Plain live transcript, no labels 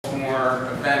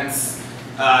our events.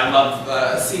 I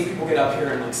love seeing people get up here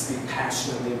and like speak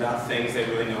passionately about things they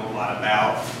really know a lot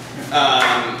about.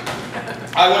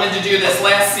 I wanted to do this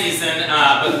last season,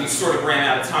 but we sort of ran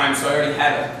out of time, so I already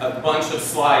had a bunch of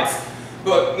slides.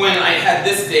 But when I had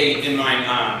this date in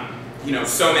mind, you know,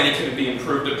 so many could be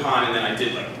improved upon, and then I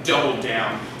did like double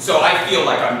down. So I feel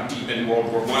like I'm deep in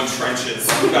World War I trenches.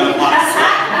 We've got a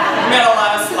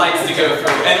lot of slides to go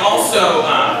through. And also,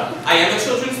 I am a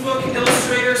children's book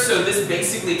illustrator, so this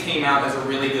basically came out as a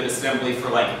really good assembly for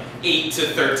like 8 to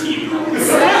 13-year-olds.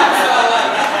 So,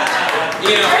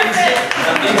 you know,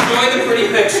 enjoy the pretty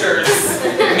pictures.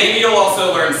 Maybe you'll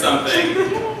also learn something.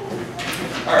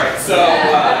 All right, so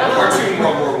cartoon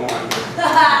World War I.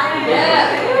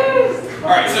 All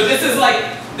right, so this is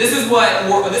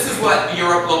what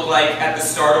Europe looked like at the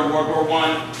start of World War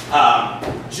I.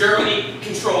 Germany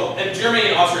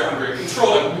and Austria-Hungary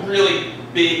controlled a really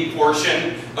big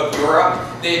portion of Europe.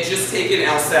 They had just taken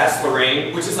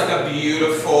Alsace-Lorraine, which is like a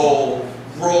beautiful,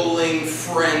 rolling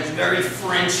French, very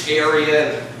French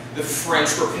area. The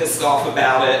French were pissed off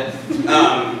about it.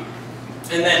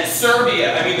 And then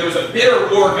Serbia, I mean, there was a bitter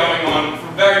war going on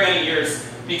for very many years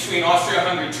between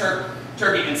Austria-Hungary,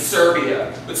 Turkey, and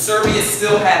Serbia. But Serbia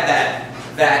still had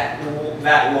that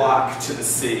lock to the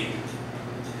sea.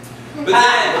 But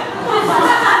then,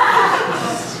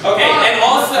 okay, and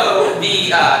also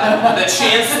the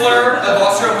chancellor of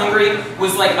Austria-Hungary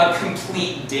was like a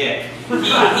complete dick.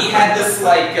 He had this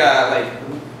like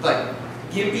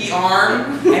gimpy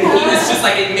arm, and he was just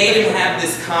like, it made him have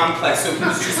this complex, so he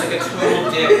was just like a total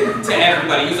dick to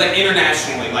everybody. He was like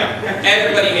internationally, like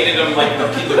everybody hated him, like the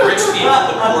rich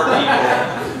people, the poor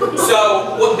people.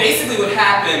 So basically what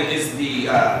happened is the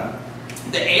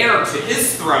heir to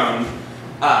his throne,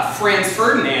 Franz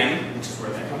Ferdinand, which is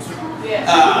where that comes from,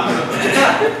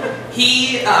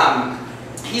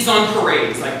 he's on parade.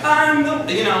 He's like, I'm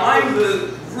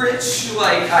the rich,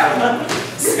 like, I don't know,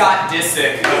 Scott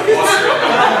Disick of Austria.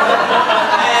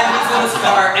 And he's on his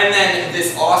car, and then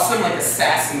this awesome, like,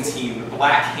 assassin team, the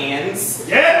Black Hands,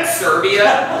 from Serbia.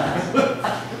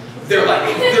 They're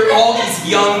all these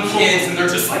young kids, and they're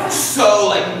just like, so,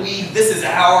 like, this is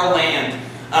our land.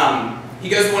 He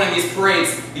goes to one of these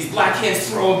parades, these Black Hands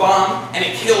throw a bomb, and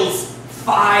it kills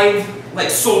 5, like,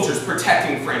 soldiers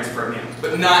protecting Franz Ferdinand,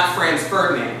 but not Franz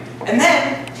Ferdinand. And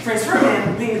then, Franz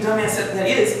Ferdinand, being the dumbass that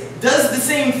he is, does the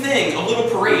same thing, a little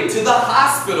parade, to the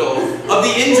hospital of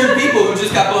the injured people who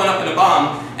just got blown up in a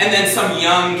bomb, and then some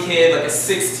young kid, like a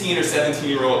 16 or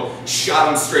 17-year-old, shot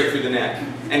him straight through the neck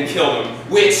and killed him,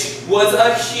 which was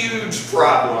a huge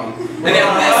problem. And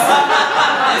now this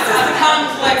is the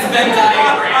complex Venn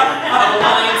diagram of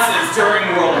alliances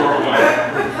during World War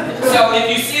I. So if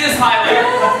you see this highlighted,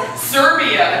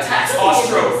 Serbia attacks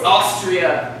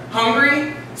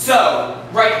Austria-Hungary. So,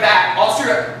 right back,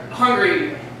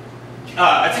 Austria-Hungary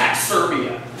attacks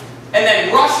Serbia. And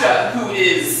then Russia, who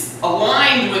is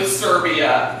aligned with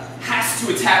Serbia, has to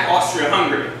attack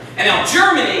Austria-Hungary. And now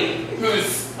Germany,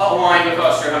 who's aligned with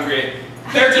Austria-Hungary,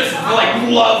 they're just like,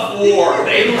 love war.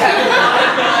 They have a lot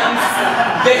of guns.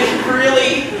 They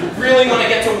really want to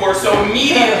get to war. So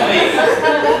immediately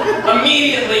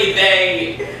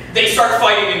they start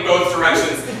fighting in both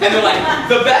directions. And they're like,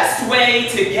 the best way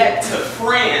to get to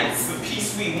France, the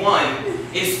peace we won,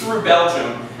 is through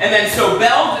Belgium. And then so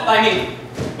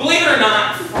believe it or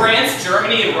not, France,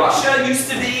 Germany, and Russia used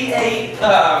to be a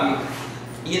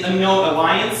no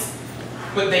alliance,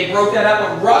 but they broke that up.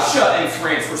 But Russia and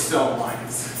France were still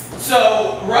alliance.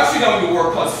 So Russia going to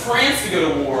war caused France to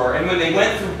go to war, and when they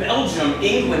went through Belgium,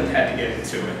 England had to get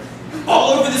into it.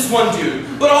 All over this one dude,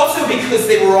 but also because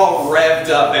they were all revved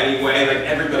up anyway, like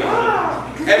everybody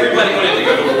wanted to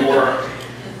go to war.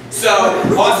 So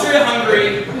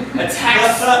Austria-Hungary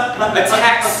attacks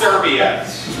Serbia.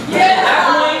 At that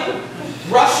point,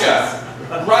 Russia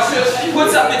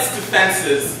puts up its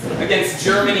defenses against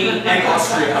Germany and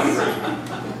Austria-Hungary.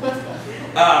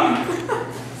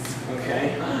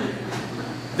 Okay.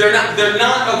 They're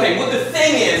not, okay, what the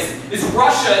thing is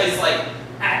Russia is like,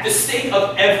 at the stake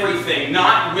of everything,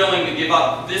 not willing to give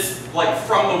up this, like,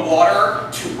 from the water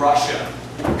to Russia.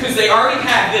 Because they already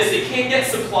have this, they can't get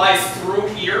supplies through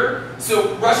here,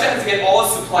 so Russia has to get all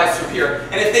its supplies through here.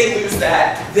 And if they lose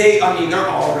that, they're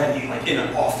already, like, in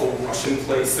an awful Russian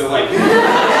place, so, like,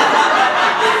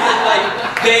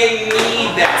 they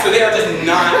need that, so they are just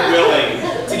not willing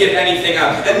to give anything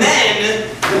up. And then,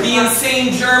 the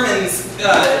insane Germans,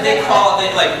 they call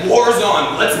it, like, war's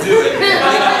on, let's do it.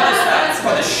 It's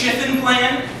called the Schiffen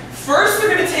Plan. First they're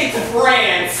going to take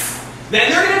France, then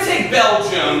they're going to take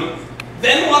Belgium,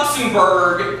 then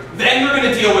Luxembourg, then they're going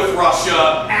to deal with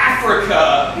Russia,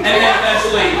 Africa, and then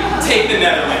eventually take the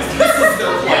Netherlands. This is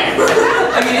their plan.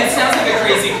 I mean, it sounds like a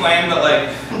crazy plan, but like,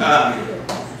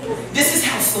 this is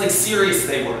how like serious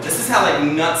they were. This is how like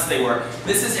nuts they were.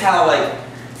 This is how like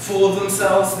full of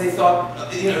themselves they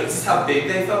thought. You know, this is how big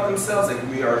they thought themselves. Like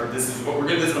we are. This is what we're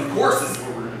gonna do. Of course, this is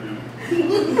what we're gonna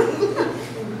do.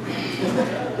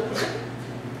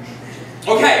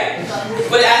 Okay,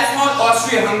 but as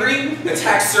Austria-Hungary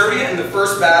attacked Serbia in the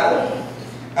first battle,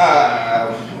 what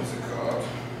was it called?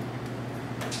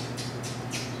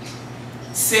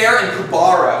 Ser and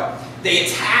Kubara. They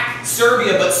attack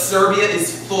Serbia, but Serbia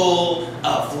is full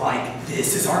of like,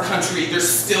 this is our country. They're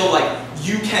still like,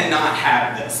 you cannot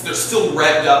have this. They're still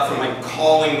revved up from like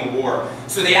calling the war.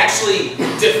 So they actually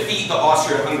defeat the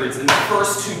Austria-Hungaries in the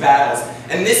first two battles.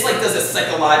 And this like does a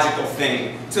psychological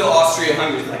thing to the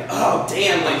Austria-Hungaries. Like, oh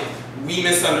damn, like we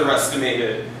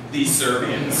misunderestimated these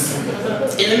Serbians.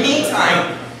 In the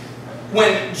meantime,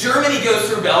 when Germany goes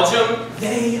through Belgium,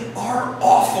 they are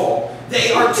awful.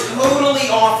 They are totally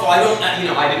awful. I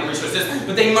didn't research this,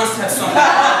 but they must have something.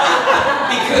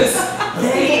 Because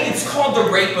it's called the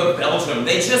Rape of Belgium.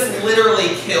 They just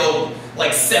literally killed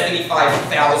like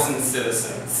 75,000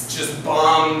 citizens. Just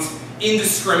bombed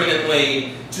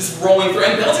indiscriminately, just rolling through.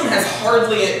 And Belgium has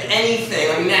hardly anything,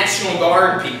 like National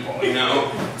Guard people, you know?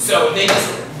 So they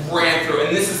just ran through,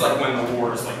 and this is like when the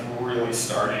war is like really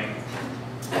starting.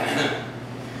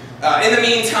 In the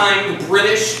meantime, the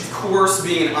British, of course,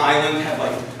 being an island, have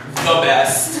like the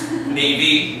best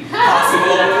navy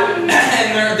possible, and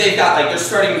they're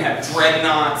starting to have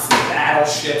dreadnoughts and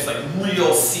battleships, like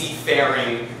real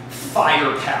seafaring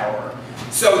firepower.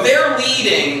 So they're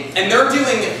leading, and they're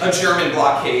doing a German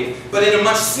blockade, but in a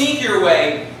much sneakier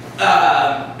way.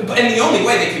 And the only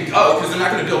way they could go, because they're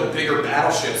not going to build bigger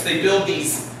battleships, they build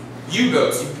these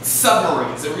U-boats,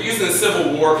 submarines that were used in the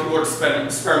Civil War. People were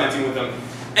experimenting with them.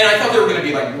 And I thought they were going to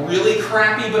be like really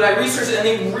crappy, but I researched it and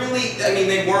they really, I mean,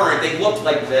 they weren't. They looked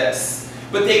like this.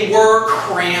 But they were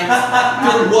cramped.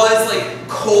 There was like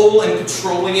coal and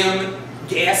petroleum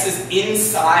gases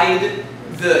inside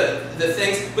the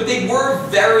things, but they were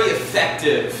very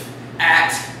effective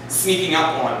at sneaking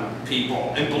up on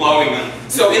people and blowing them.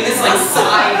 So in this like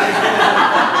side...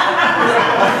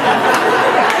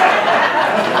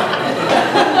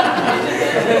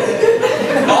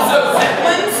 Also,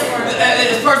 Zeppelins,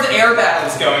 as far as the air battle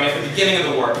is going at the beginning of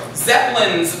the war,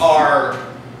 Zeppelins are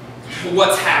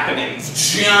what's happening. It's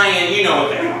giant, you know what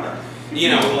they are. You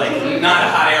know, like, not a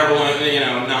hot air balloon, you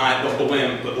know, not the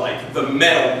blimp, but like the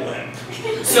metal blimp.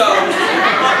 So,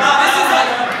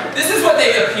 this is what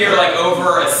they appear like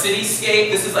over a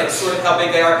cityscape. This is like sort of how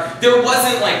big they are. There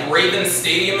wasn't like Raven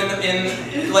Stadium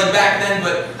in like back then,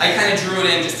 but I kind of drew it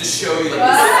in just to show you like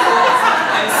the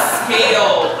size and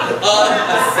scale of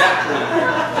a Zeppelin.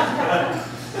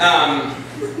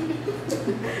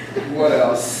 What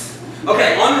else?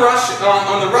 Okay, on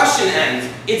the Russian end,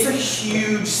 it's a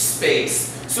huge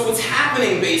space. So what's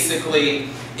happening basically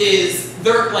is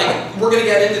they're like, we're going to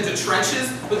get into the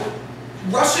trenches, but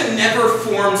Russia never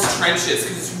forms trenches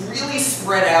because it's really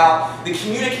spread out, the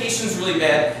communication's really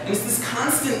bad, and it's this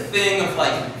constant thing of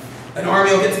like, an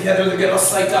army will get together, they'll get all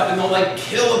psyched up, and they'll like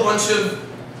kill a bunch of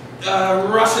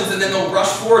Russians, and then they'll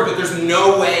rush forward, but there's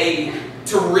no way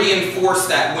to reinforce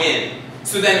that win.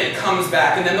 So then it comes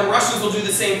back, and then the Russians will do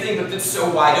the same thing, but it's so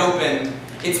wide open,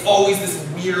 it's always this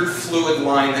weird fluid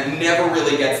line that never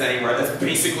really gets anywhere. That's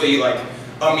basically like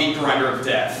a meat grinder of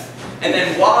death. And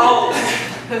then while,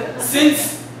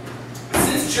 since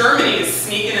Germany is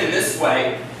sneaking in this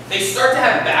way, they start to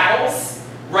have battles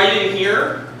right in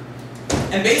here.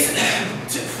 And basically,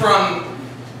 from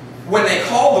when they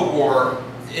called the war,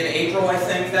 in April, I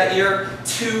think, that year,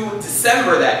 to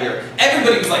December that year,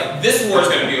 everybody was like, this war is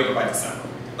going to be over by December.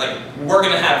 Like, we're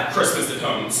going to have Christmas at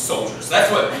home soldiers.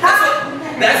 That's what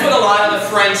a lot of the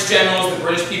French generals, the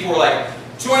British people were like,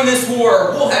 join this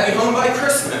war, we'll have you home by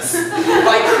Christmas.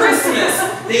 By Christmas,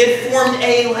 they had formed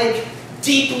a, like,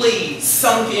 deeply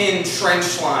sunk-in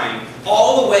trench line,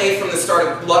 all the way from the start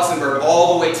of Luxembourg,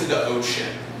 all the way to the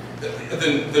ocean,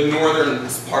 the northern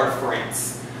part of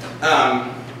France.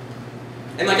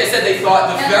 And like I said, they thought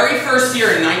the very first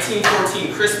year in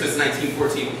 1914, Christmas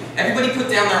 1914, everybody put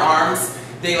down their arms,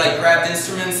 they like grabbed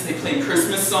instruments, they played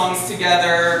Christmas songs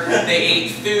together, they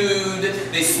ate food,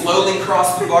 they slowly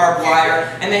crossed the barbed wire,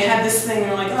 and they had this thing,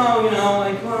 they're like, oh, you know,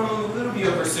 like, well, it'll be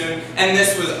over soon. And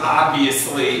this was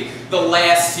obviously the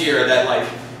last year that like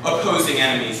opposing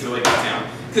enemies really got down.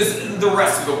 Because the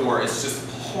rest of the war is just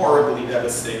horribly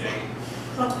devastating.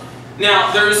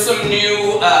 Now, there's some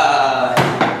new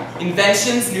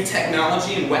inventions, new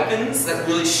technology and weapons that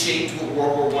really shaped what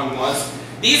World War I was.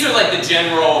 These are like the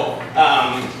general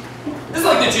This is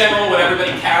like the general what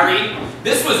everybody carried.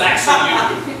 This was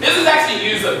actually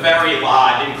used a very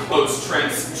lot in close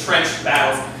trench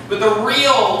battles. But the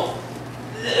real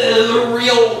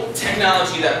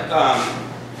technology that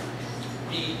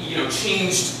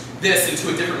changed this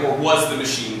into a different war was the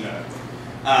machine gun.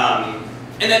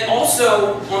 And then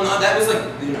also that was like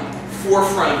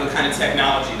forefront of the kind of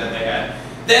technology that they had.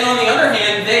 Then on the other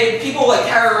hand, people like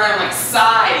carry around like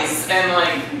scythes and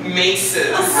like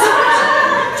maces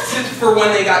for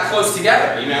when they got close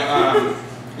together,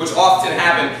 which often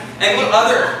happened. And the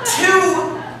other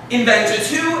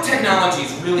two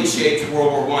technologies really shaped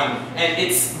World War I, and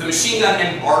it's the machine gun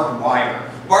and barbed wire.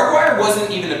 Barbed wire wasn't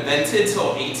even invented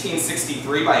till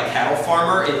 1863 by a cattle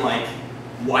farmer in like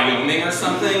Wyoming or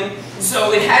something.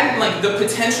 So it hadn't, like, the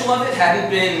potential of it hadn't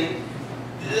been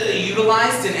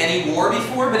utilized in any war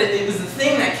before, but it was the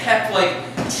thing that kept like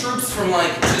troops from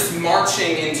like just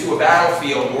marching into a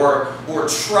battlefield or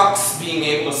trucks being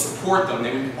able to support them.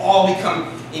 They would all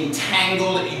become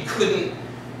entangled, you couldn't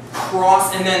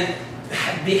cross, and then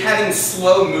having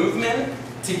slow movement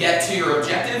to get to your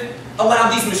objective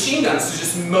allowed these machine guns to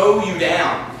just mow you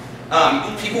down.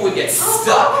 People would get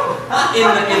stuck in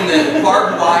the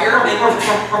barbed wire, and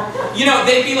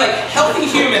they'd be like healthy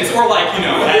humans, or like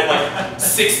at like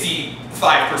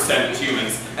 65%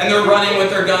 humans, and they're running with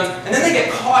their guns, and then they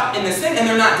get caught in this thing, and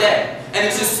they're not dead, and it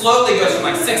just slowly goes from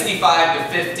like 65 to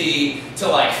 50 to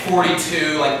like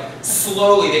 42, like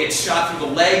slowly they get shot through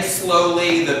the legs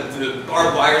slowly, the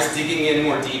barbed wire's digging in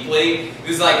more deeply. It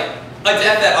was like a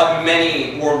death of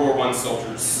many World War I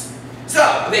soldiers.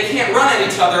 So, they can't run at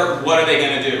each other, what are they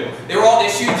going to do? They were all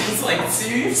issued these, like, so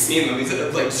you've seen them, these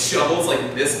like shovels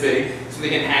like this big, so they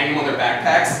can hang them on their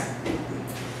backpacks.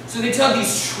 So they dug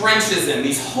these trenches in,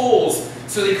 these holes,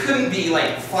 so they couldn't be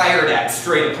like fired at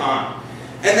straight upon.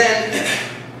 And then,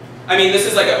 I mean, this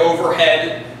is like an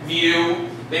overhead view.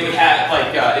 They would have,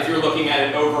 like, if you were looking at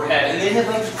it overhead, and they had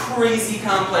like crazy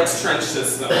complex trench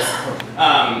systems.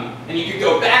 And you could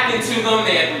go back into them,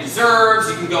 they had reserves,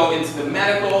 you can go into the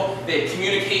medical, they had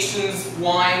communications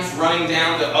lines running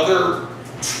down to other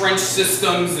trench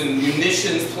systems and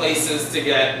munitions places to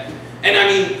get. And I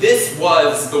mean, this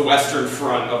was the Western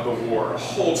Front of the war, a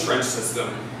whole trench system.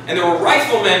 And there were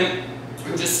riflemen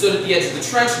who just stood at the edge of the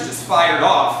trench and just fired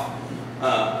off.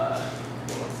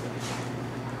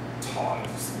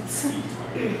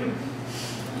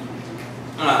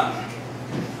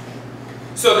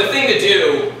 So the thing to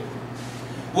do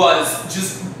was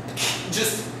just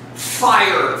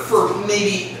fire for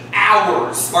maybe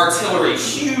hours, artillery,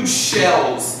 huge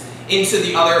shells into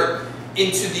the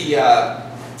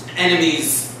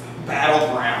enemy's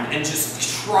battleground, and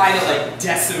just try to like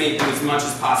decimate them as much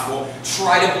as possible,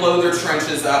 try to blow their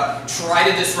trenches up, try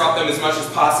to disrupt them as much as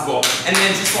possible, and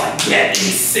then just like get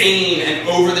insane and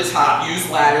over the top, use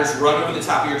ladders, run over the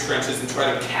top of your trenches and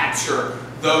try to capture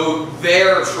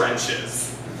their trenches.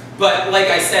 But like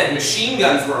I said, machine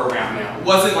guns were around now. It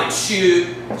wasn't like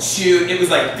shoot, it was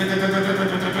like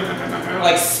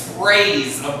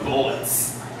sprays of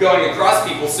bullets going across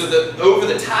people, so the over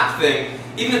the top thing,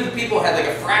 even if the people had like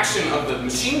a fraction of the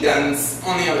machine guns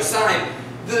on the other side,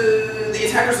 the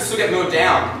attackers would still get mowed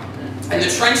down. And the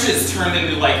trenches turned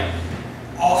into like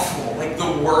awful, like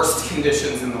the worst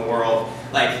conditions in the world.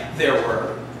 Like there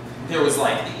was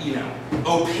like,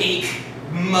 opaque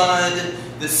mud,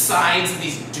 the sides of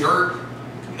these dirt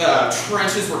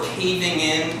trenches were caving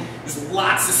in. There was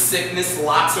lots of sickness,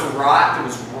 lots of rot, there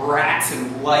was rats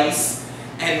and lice,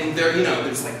 and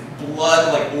there's like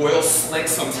blood, like oil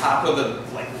slicks on top of the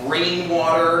like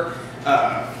rainwater.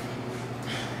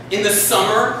 In the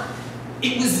summer,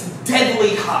 it was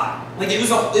deadly hot. Like it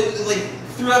was like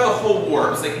throughout the whole war,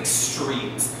 it was like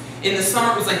extremes. In the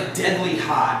summer, it was like deadly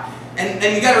hot, and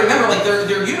you got to remember, like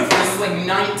their uniforms was like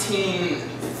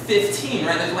 1915,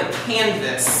 right? They're like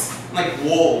canvas, like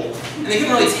wool, and they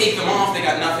couldn't really take them off. They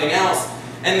got nothing else.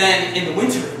 And then in the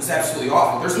winter, it was absolutely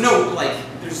awful. There's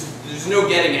no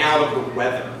getting out of the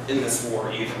weather in this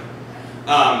war either.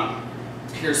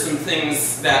 Here's some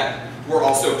things that were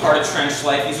also part of trench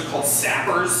life. These are called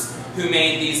sappers, who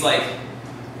made these like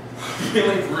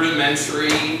really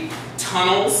rudimentary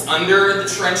tunnels under the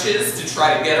trenches to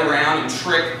try to get around and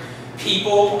trick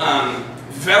people.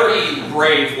 Very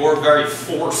brave or very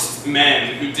forced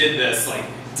men who did this, like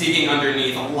digging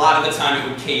underneath. A lot of the time it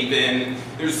would cave in.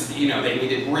 There's, they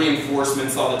needed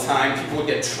reinforcements all the time. People would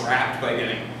get trapped by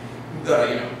getting,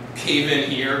 cave in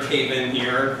here, cave in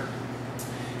here.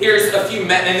 Here's a few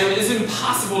men, and it was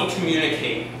impossible to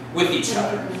communicate with each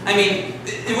other. I mean,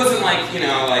 it wasn't like,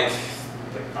 like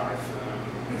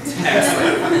iPhone, text,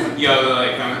 like, yo,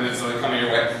 like, coming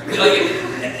your way. Like,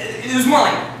 it was more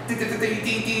like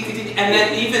and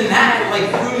then even that, like,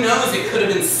 who knows, it could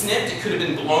have been snipped, it could have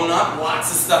been blown up,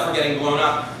 lots of stuff were getting blown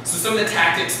up. So some of the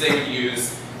tactics they would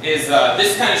use is,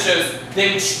 this kind of shows,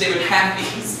 they would have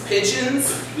these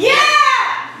pigeons. Yeah!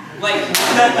 Like, I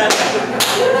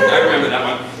remember that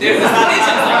one. They would have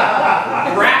pigeons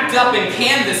like, wrapped up in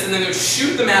canvas, and then they would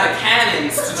shoot them out of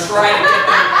cannons to try to get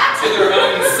them to their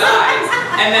own size.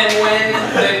 And then when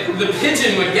the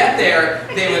pigeon would get there,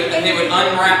 they would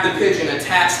unwrap the pigeon,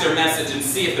 attach their message, and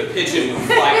see if the pigeon would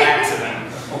fly back to them.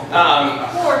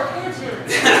 Poor pigeon.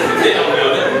 They don't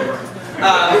know that.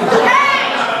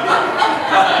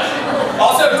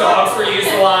 Also, dogs were used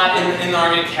a lot in the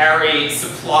army to carry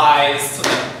supplies, to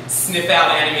like, sniff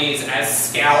out enemies as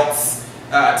scouts,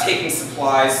 taking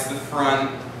supplies to the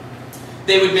front.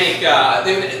 They would make,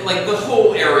 like the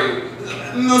whole area,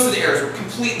 most of the areas were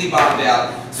completely bombed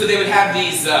out. So they would have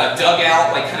these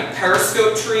dugout, like kind of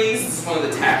periscope trees. This is one of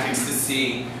the tactics to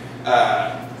see,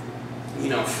 you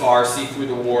know, far, see through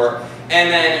the war.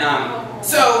 And then,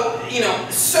 so, you know,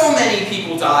 so many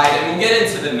people died, and we'll get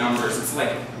into the numbers. It's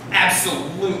like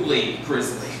absolutely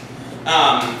grisly.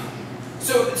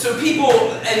 So people,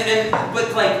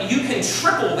 but like you can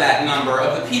triple that number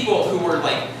of the people who were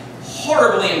like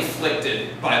horribly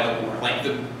inflicted by the war, like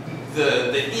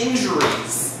the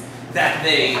injuries that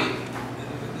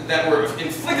were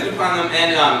inflicted upon them,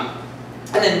 and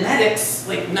then medics,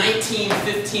 like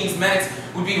 1915's medics,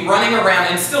 would be running around,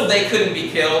 and still they couldn't be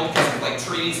killed because of like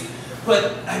trees.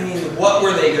 But I mean, what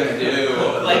were they gonna do?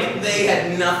 Like they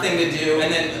had nothing to do.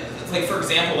 And then, like for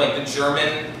example, like the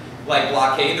German like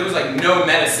blockade, there was like no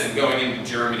medicine going into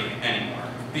Germany anymore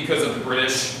because of the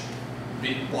British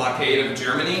blockade of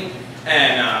Germany.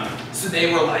 And so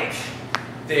they were like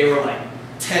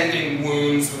tending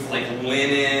wounds with like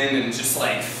linen and just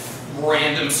like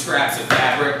random scraps of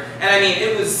fabric. And I mean,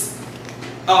 it was,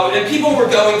 oh, and people were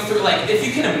going through, like, if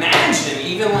you can imagine,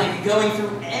 even like going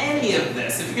through any of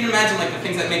this, if you can imagine like the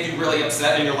things that make you really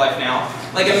upset in your life now,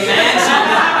 like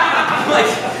imagine like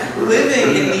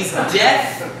living in these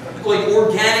death, like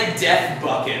organic death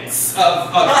buckets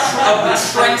of the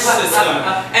trench system.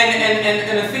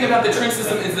 And the thing about the trench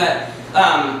system is that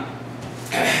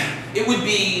it would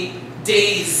be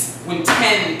days when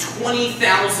 10,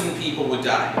 20,000 people would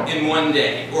die in one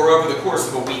day or over the course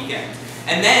of a weekend.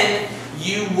 And then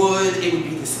it would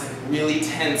be this like really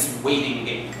tense waiting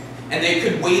game. And they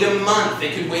could wait a month,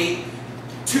 they could wait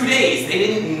 2 days. They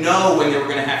didn't know when they were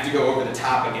going to have to go over the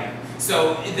top again.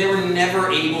 So they were never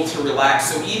able to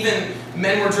relax. So even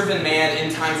men were driven mad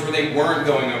in times where they weren't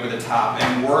going over the top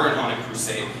and weren't on a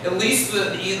crusade. At least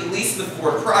the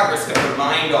forward progress kept their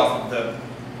mind off of the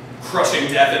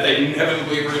crushing death that they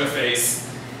inevitably were going to face.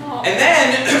 Oh. And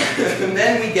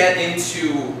then we get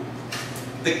into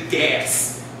the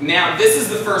gas. Now, this is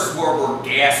the first war where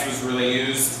gas was really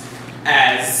used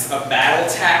as a battle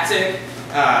tactic.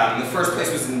 The first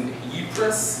place was in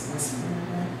Ypres.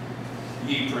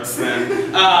 Ypres, then.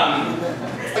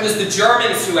 It was the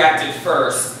Germans who acted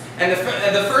first. And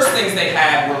the first things they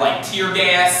had were like tear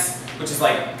gas, which is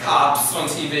like cops on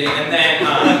TV, and then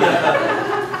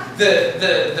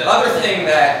the other thing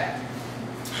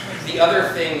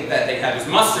that they had was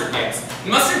mustard gas.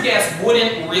 Mustard gas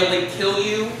wouldn't really kill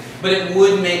you, but it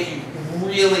would make you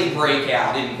really break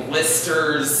out in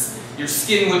blisters. Your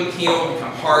skin wouldn't heal, it would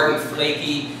become hard and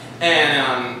flaky,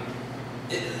 and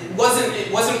it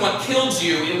wasn't what killed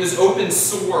you. It was open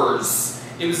sores.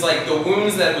 It was like the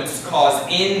wounds that it would cause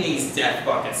in these death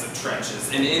buckets of trenches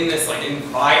and in this like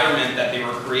environment that they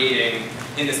were creating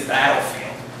in this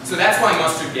battlefield. So that's why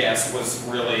mustard gas was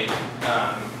really.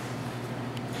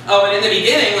 Oh, and in the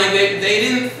beginning, like they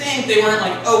didn't think, they weren't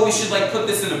like, oh, we should like put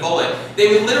this in a bullet. They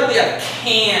would literally have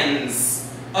cans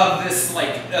of this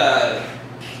like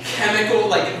chemical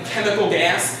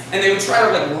gas, and they would try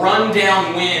to like run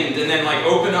downwind and then like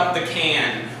open up the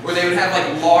can. Or they would have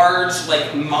like large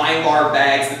like Mylar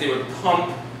bags that they would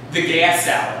pump the gas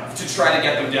out of to try to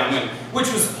get them downwind,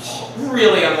 which was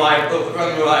really unreliable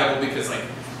because like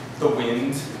the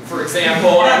wind, for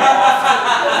example,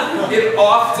 it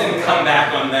often come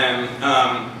back on them.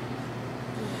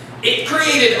 It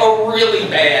created a really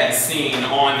bad scene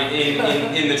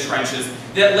in the trenches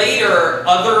that later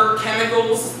other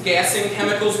chemicals, gassing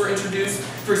chemicals were introduced.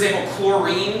 For example,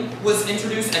 chlorine was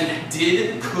introduced and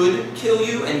could kill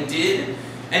you and did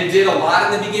a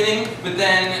lot in the beginning, but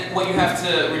then what you have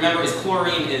to remember is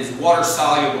chlorine is water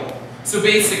soluble. So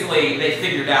basically they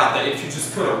figured out that if you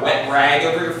just put a wet rag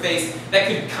over your face, that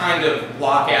could kind of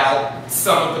block out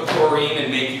some of the chlorine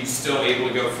and make you still able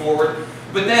to go forward.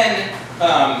 But then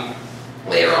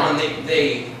later on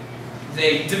they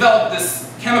developed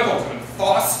this chemical called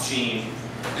phosgene,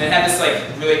 And it had this like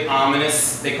really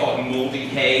ominous, they call it moldy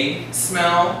hay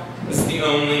smell. This is the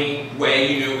only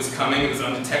way you knew it was coming. It was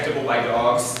undetectable by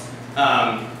dogs.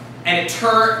 And it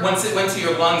turned, once it went to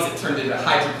your lungs, it turned into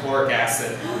hydrochloric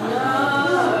acid.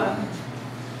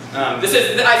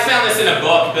 I found this in a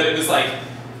book, but it was like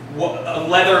a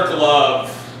leather glove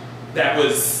that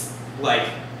was like,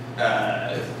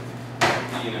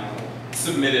 you know,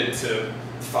 submitted to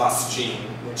phosgene,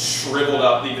 which shriveled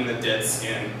up even the dead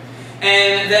skin.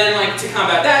 And then, like, to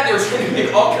combat that, they were trying to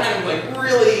make all kind of like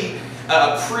really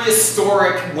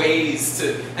prehistoric ways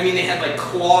to. I mean, they had like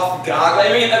cloth goggles.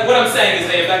 I mean, what I'm saying is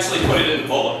they eventually put it in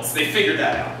bullets. They figured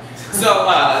that out. So,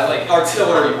 like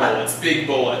artillery bullets, big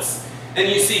bullets. And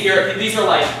you see here, these are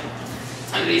like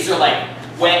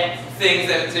wet things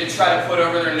that they try to put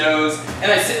over their nose.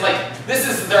 And I said, like, this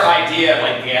is their idea of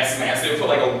like gas mask. They would put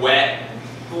like a wet,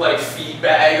 like feed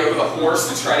bag over the horse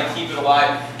to try to keep it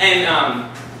alive. And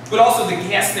but also the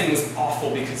gas thing was awful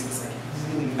because it was like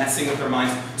really messing with their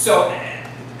minds. So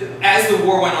as the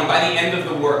war went on, by the end of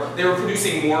the war, they were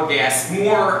producing more gas,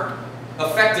 more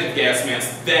effective gas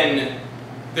masks than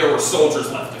there were soldiers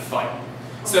left to fight.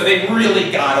 So they really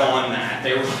got on that.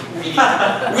 They were,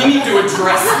 we need to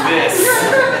address this.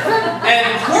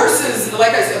 And horses,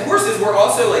 like I said, horses were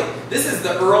also like, this is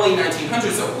the early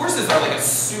 1900s, so horses are like a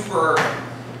super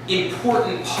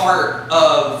important part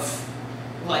of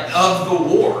the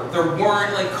war. There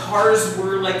weren't, like, cars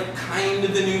were like kind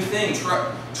of the new thing.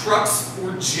 Trucks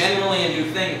were generally a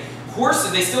new thing.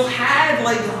 Horses, they still had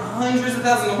like hundreds of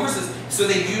thousands of horses, so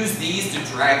they used these to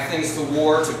drag things to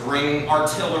war, to bring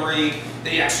artillery.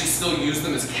 They actually still used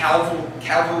them as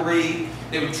cavalry.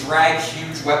 They would drag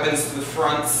huge weapons to the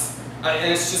fronts.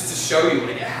 And it's just to show you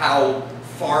like how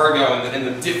far ago and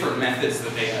the different methods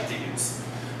that they had to use.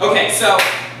 Okay, so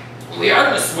we are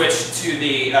going to switch to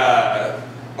the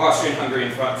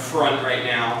Austrian-Hungarian front right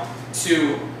now,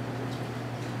 to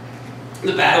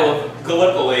the Battle of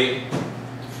Gallipoli,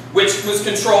 which was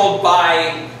controlled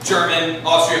by German,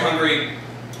 Austria-Hungary,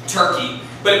 Turkey.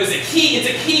 But it's a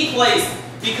key place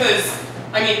because,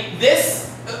 I mean,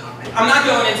 this, I'm not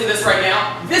going into this right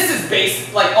now. This is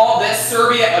based, like all this,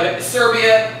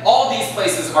 Serbia, all these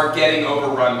places are getting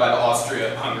overrun by the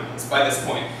Austria-Hungarians by this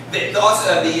point. The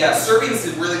Serbians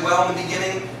did really well in the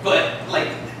beginning, but like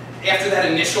after that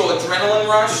initial adrenaline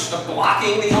rush of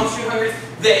blocking the Austria-Hungarians,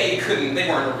 they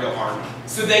weren't a real army.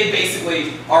 So they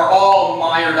basically are all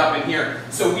mired up in here.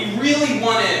 So we really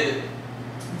wanted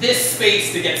this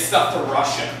space to get stuff to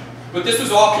Russia. But this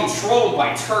was all controlled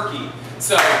by Turkey.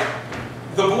 So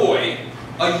the boy,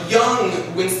 a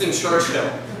young Winston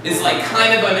Churchill, is like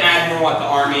kind of an admiral at the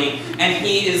army, and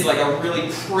he is like a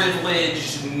really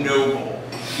privileged noble.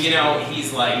 You know,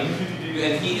 he's like,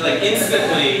 and he like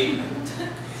instantly,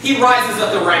 he rises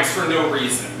up the ranks for no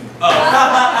reason.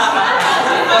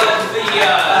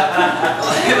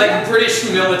 Like British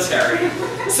military.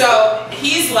 So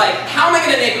he's like, how am I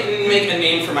going to make a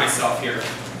name for myself here?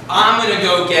 I'm going to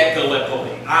go get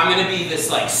Gallipoli. I'm going to be this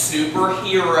like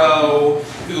superhero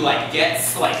who like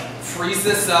frees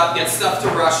this up, gets stuff to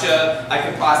Russia. I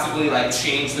could possibly like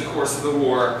change the course of the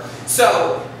war.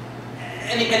 So,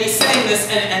 and he's saying this,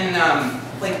 and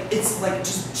like it's like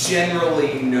just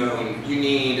generally known. You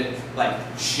need like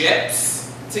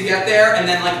ships to get there, and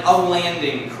then like a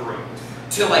landing crew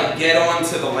to like get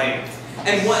onto the land.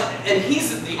 And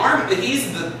he's the army,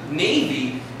 he's the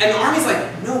Navy, and the Army's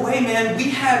like, no way, man,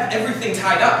 we have everything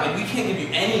tied up, like we can't give you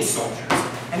any soldiers.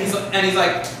 And he's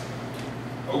like,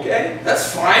 okay,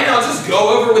 that's fine, I'll just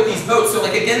go over with these boats. So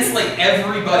like against like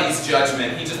everybody's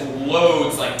judgment, he just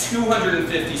loads like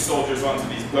 250 soldiers onto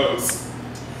these boats,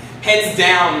 heads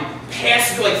down,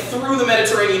 past like through the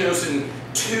Mediterranean Ocean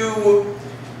to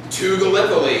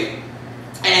Gallipoli.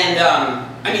 And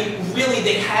I mean, really,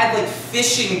 they had like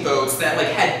fishing boats that like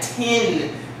had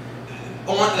tin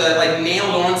on, like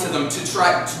nailed onto them to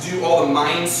try to do all the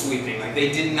mine sweeping. Like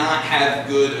they did not have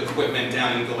good equipment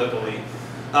down in Gallipoli.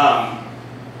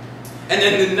 And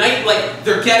then the night, like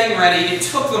they're getting ready, it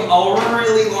took them a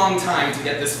really long time to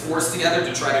get this force together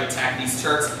to try to attack these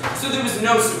Turks. So there was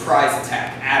no surprise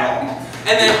attack at all.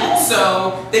 And then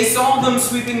also, they saw them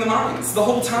sweeping the mines the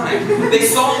whole time. They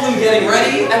saw them getting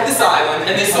ready at this island,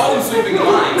 and they saw them sweeping the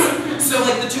mines. So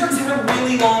like the Turks had a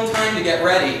really long time to get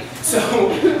ready. So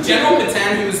General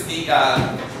Petain, who was the,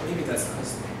 maybe that's not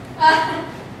his name.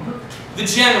 The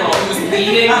general who was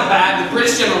leading the battle, the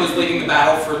British general who was leading the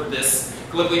battle for this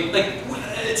Gallipoli, like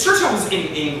Churchill was in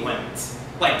England,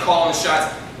 like calling the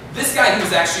shots. This guy who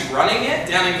was actually running it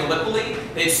down in Gallipoli,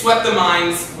 they'd swept the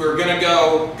mines, we were gonna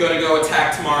go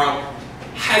attack tomorrow,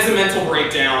 has a mental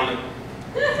breakdown,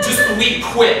 league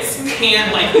quits,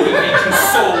 can't like even be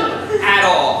consoled at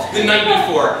all. The night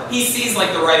before, he sees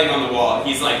like the writing on the wall.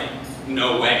 He's like,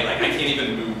 no way, like I can't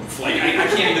even move, like I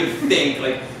can't even think,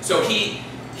 like so he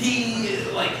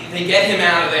like they get him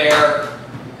out of there.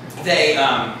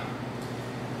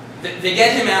 They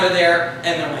get him out of there,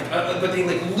 and they're like, but they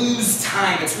like lose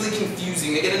time. It's really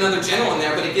confusing. They get another general in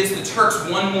there, but it gives the Turks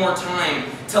one more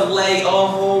time to lay a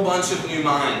whole bunch of new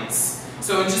mines.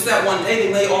 So in just that one day,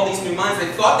 they lay all these new mines.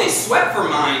 They thought they swept for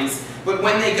mines, but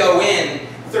when they go in,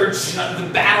 the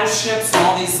battleships and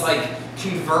all these like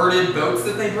converted boats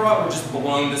that they brought were just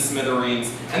blown to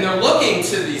smithereens. And they're looking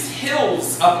to these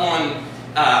hills up on,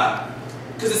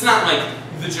 because it's not like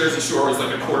the Jersey Shore is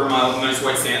like a quarter-mile of nice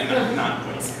white sand. No, not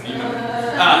white sand, you know.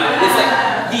 It's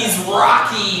like these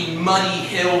rocky, muddy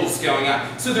hills going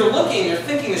up. So they're looking, they're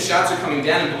thinking the shots are coming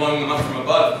down and blowing them up from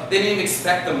above. They didn't even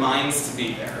expect the mines to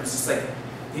be there. It's just like,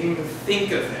 they didn't even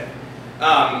think of it.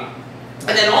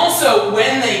 And then also,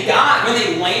 when they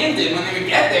landed, when they would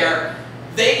get there,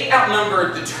 they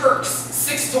outnumbered the Turks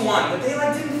 6 to 1, but they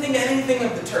like didn't think anything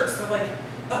of the Turks. They're like,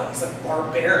 oh, these like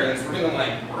barbarians, we're gonna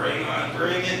like bring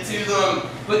it to them.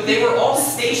 But they were all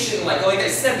stationed, like I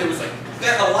said, there was like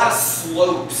a lot of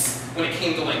slopes when it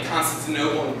came to like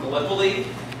Constantinople and Gallipoli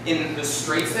in the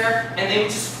straits there, and they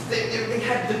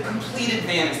had the complete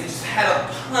advantage. They just had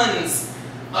tons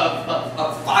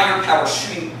of firepower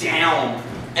shooting down,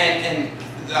 and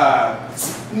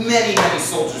many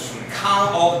soldiers from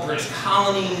all the British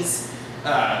colonies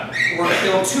were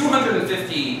killed.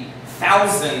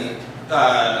 250,000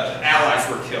 allies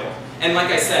were killed. And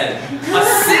like I said, a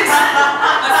sixth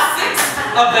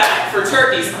of that for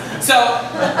Turkey. So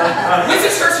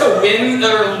Winston Churchill wins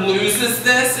or loses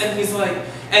this, and he's like,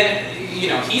 and you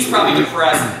know, he's probably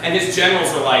depressed, and his generals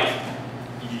are like,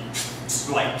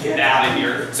 get out of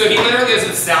here. So he literally goes to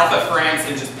the south of France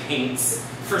and just paints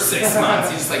for 6 months.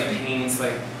 He just like paints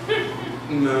like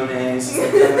Monet's.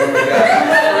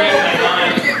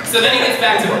 So then he gets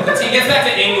back to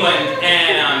England,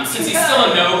 and since he's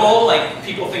still a noble, like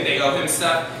people think they owe him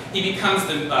stuff, he becomes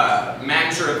the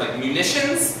manager of like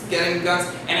munitions, getting guns,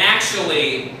 and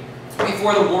actually,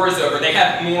 before the war is over, they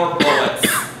have more bullets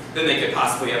than they could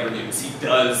possibly ever use. He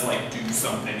does like do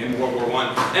something in World War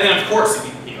I, and then of course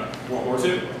World War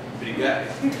II, big guy.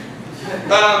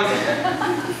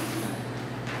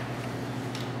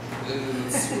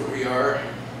 Let's see where we are.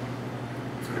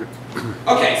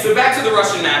 Okay, so back to the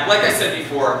Russian map. Like I said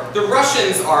before, the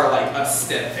Russians are like a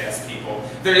steadfast people.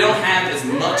 They don't have as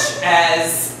much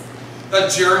as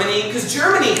Germany, because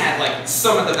Germany had like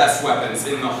some of the best weapons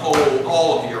in the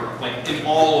all of Europe, like in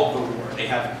all of the war. They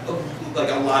have like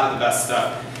a lot of the best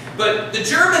stuff. But the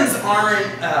Germans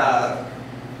aren't,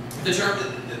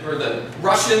 the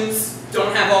Russians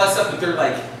don't have all that stuff, but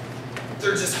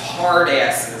they're just hard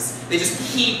asses. They just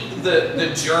keep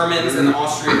the Germans and the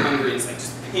Austrian-Hungarians like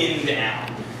just pinned down.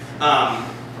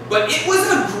 But it was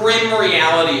a grim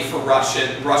reality for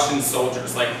Russian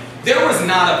soldiers. Like, there was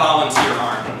not a volunteer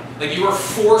army. Like, you were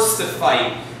forced to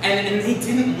fight, and they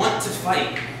didn't want to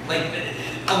fight. Like,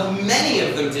 many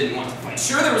of them didn't want to fight.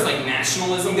 Sure, there was like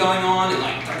nationalism going on, and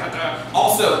like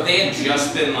also they had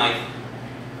just been like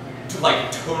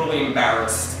totally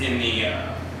embarrassed in the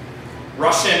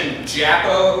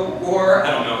Russian-Japo War.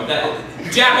 I don't know, that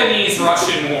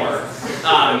Japanese-Russian War.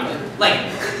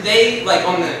 They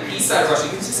on the east side of Russia,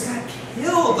 they just got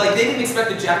killed. Like, they didn't expect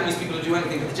the Japanese people to do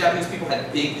anything, but the Japanese people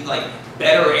had big,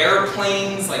 better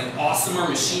airplanes, awesomer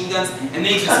machine guns, and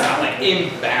they just got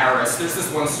embarrassed. There's this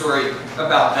one story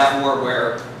about that war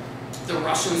where the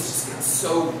Russians just got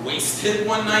so wasted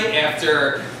one night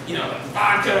after,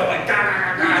 vodka,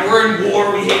 we're in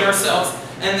war, we hate ourselves.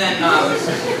 And then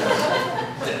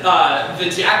the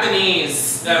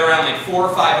Japanese, around 4 or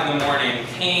 5 in the morning,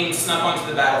 snuck onto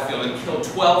the battlefield and killed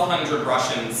 1,200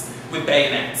 Russians with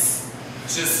bayonets,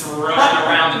 just running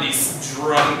around to these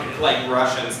drunk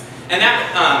Russians. And that,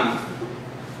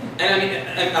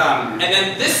 and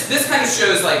then this kind of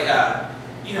shows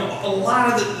a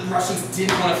lot of the Russians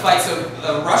didn't want to fight, so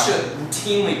Russia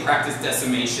routinely practiced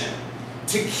decimation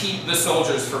to keep the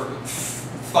soldiers from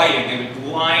fighting. They would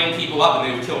line people up and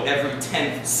they would kill every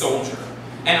 10th soldier.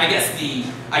 And I guess the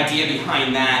idea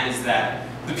behind that is that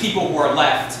the people who are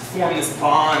left form this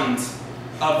bond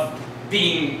of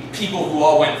being people who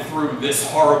all went through this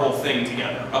horrible thing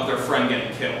together, of their friend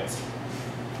getting killed.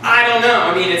 I don't know.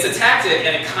 I mean, it's a tactic,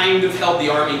 and it kind of held the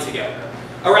army together.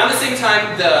 Around the same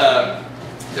time,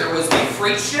 there was a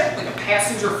freight ship, a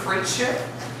passenger freight ship,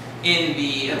 in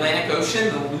the Atlantic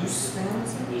Ocean, the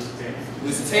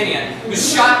Lusitania,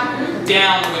 was shot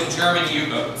down with German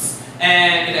U-boats.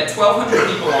 And it had 1,200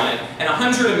 people on it, and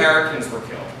 100 Americans were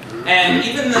killed. And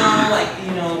even though, like,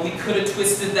 you know, we could have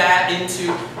twisted that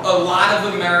into, a lot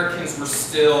of Americans were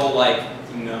still like,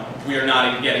 no, we are not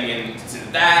even getting into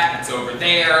that, it's over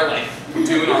there, like, we're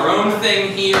doing our own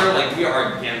thing here, like, we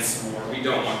are against war, we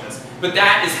don't want this. But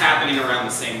that is happening around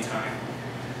the same time.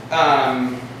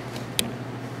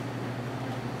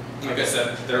 Like I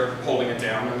said, they're holding it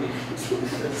down.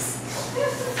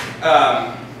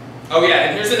 Oh yeah,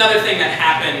 and here's another thing that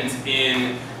happened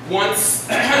in, once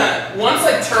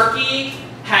like Turkey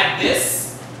had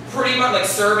this, pretty much like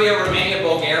Serbia, Romania,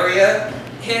 Bulgaria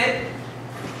hit,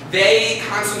 they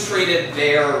concentrated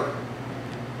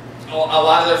a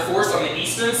lot of their force on the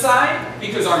eastern side,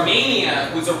 because Armenia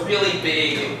was a really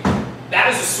big, that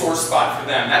was a sore spot for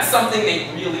them. That's something they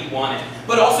really wanted.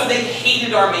 But also they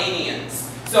hated Armenians.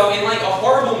 So in like a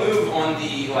horrible move on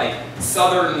the like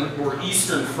southern or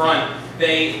eastern front,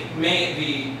 the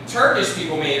Turkish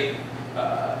people made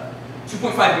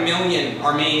 2.5 million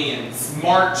Armenians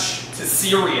march to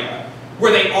Syria,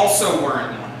 where they also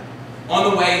weren't wanted. On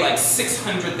the way, like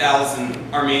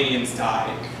 600,000 Armenians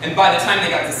died. And by the time they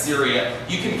got to Syria,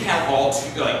 you can count all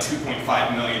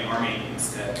 2.5 million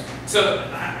Armenians dead. So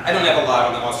I don't have a lot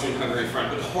on the Austrian-Hungary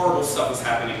front, but horrible stuff was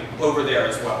happening over there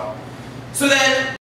as well. So then,